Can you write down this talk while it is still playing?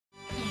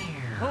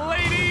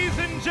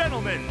and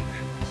gentlemen,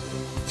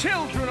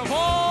 children of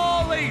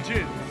all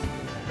ages.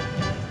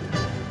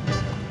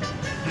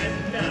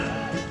 And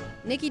now,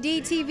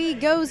 NickiDtv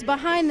goes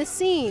behind the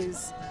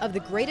scenes of the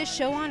greatest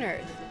show on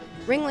earth.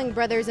 Ringling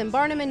Brothers and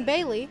Barnum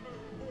Bailey,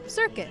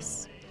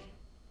 Circus.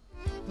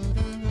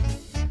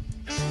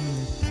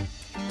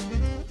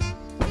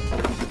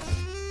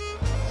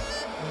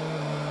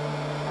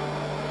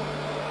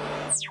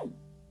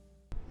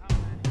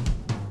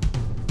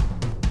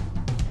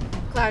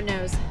 Cloud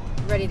Nose,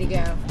 ready to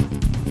go.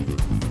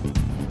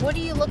 What are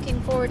you looking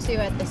forward to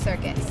at the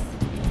circus?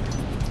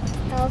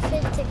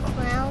 Elephants and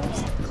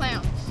clowns.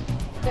 Clowns.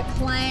 The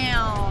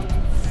clowns.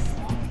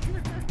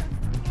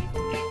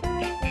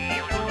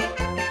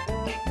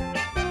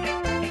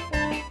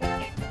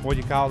 What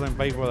do you call them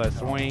people that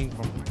swing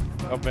from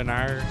up in the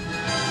air?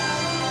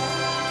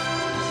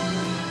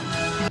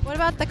 What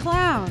about the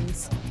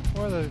clowns?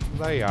 Well,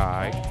 they all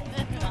right.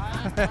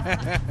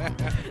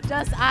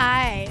 Just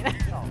I.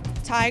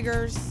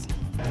 Tigers.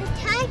 The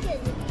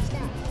tigers and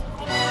stuff.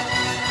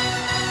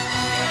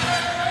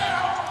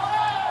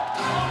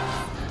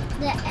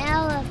 The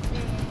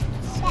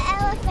elephants. The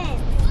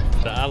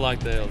elephants. I like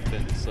the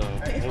elephants, so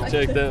we'll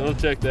check that. We'll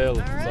check the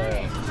elephants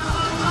out.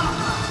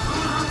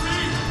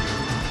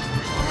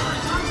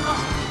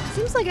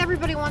 Seems like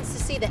everybody wants to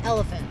see the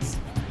elephants.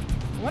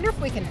 I wonder if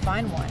we can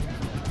find one.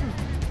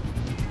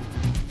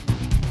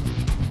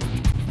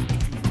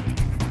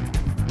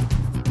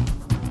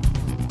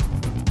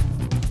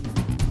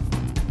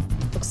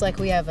 Looks like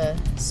we have a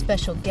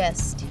special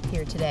guest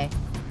here today.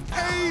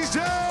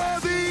 Asia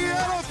the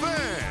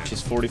elephant!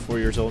 She's 44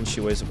 years old and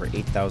she weighs over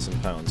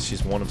 8,000 pounds.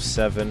 She's one of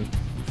 7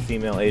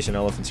 female Asian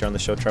elephants here on the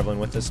show traveling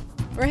with us.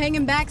 We're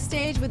hanging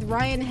backstage with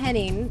Ryan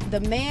Henning,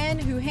 the man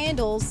who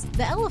handles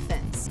the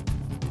elephants.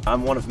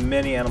 I'm one of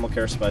many animal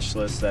care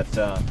specialists that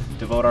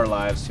devote our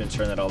lives to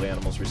ensuring that all the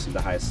animals receive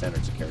the highest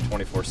standards of care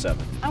 24/7.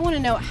 I want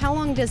to know, how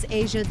long does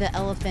Asia the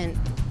elephant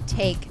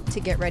take to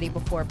get ready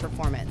before a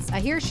performance? I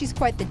hear she's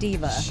quite the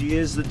diva. She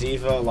is the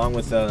diva along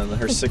with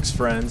her 6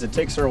 friends. It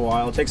takes her a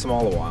while, it takes them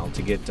all a while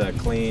to get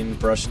clean,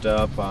 brushed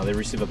up. They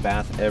receive a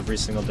bath every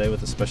single day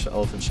with a special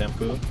elephant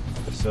shampoo.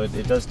 So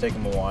it does take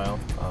them a while.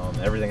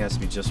 Everything has to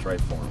be just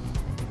right for them.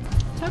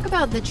 Talk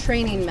about the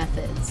training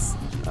methods.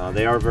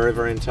 They are very,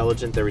 very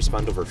intelligent. They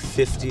respond to over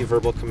 50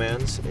 verbal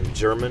commands in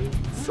German,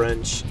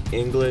 French,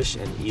 English,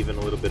 and even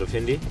a little bit of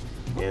Hindi,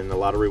 and a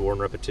lot of reward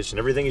and repetition.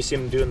 Everything you see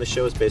them do in the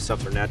show is based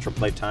off their natural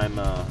playtime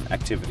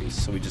activities.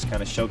 So we just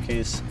kind of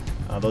showcase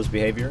those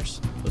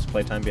behaviors, those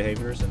playtime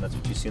behaviors, and that's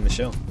what you see in the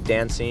show.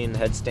 Dancing,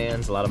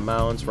 headstands, a lot of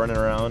mounts, running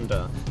around,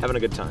 having a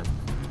good time.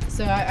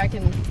 So I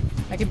can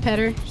pet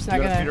her? She's not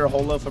gonna feed her a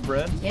whole loaf of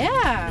bread?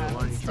 Yeah, Why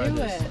don't you let's try do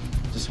this? it.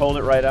 Just hold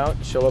it right out.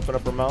 She'll open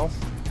up her mouth.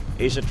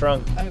 Asia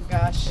trunk. Oh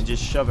gosh. And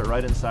just shove it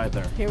right inside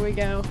there. Here we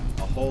go.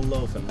 A whole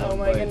loaf in one Oh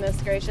my bite. goodness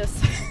gracious.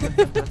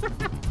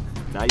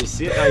 Now you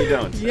see it, now you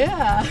don't.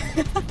 Yeah.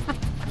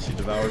 She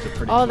devours it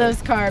pretty All quick.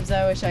 those carbs,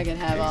 I wish I could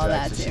have all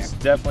that too. She's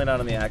definitely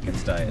not on the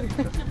Atkins diet.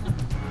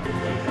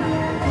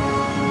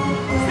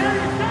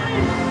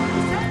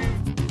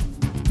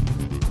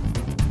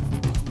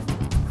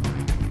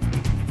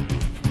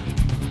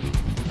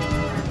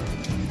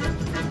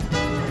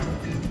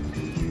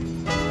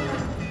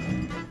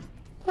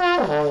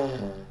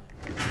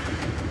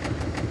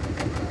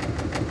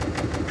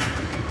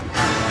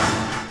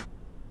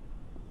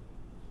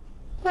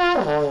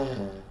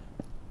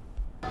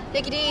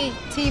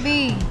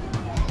 NickiDtv.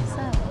 What's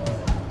up?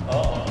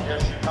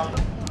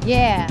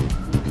 Yeah,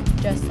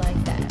 just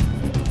like that.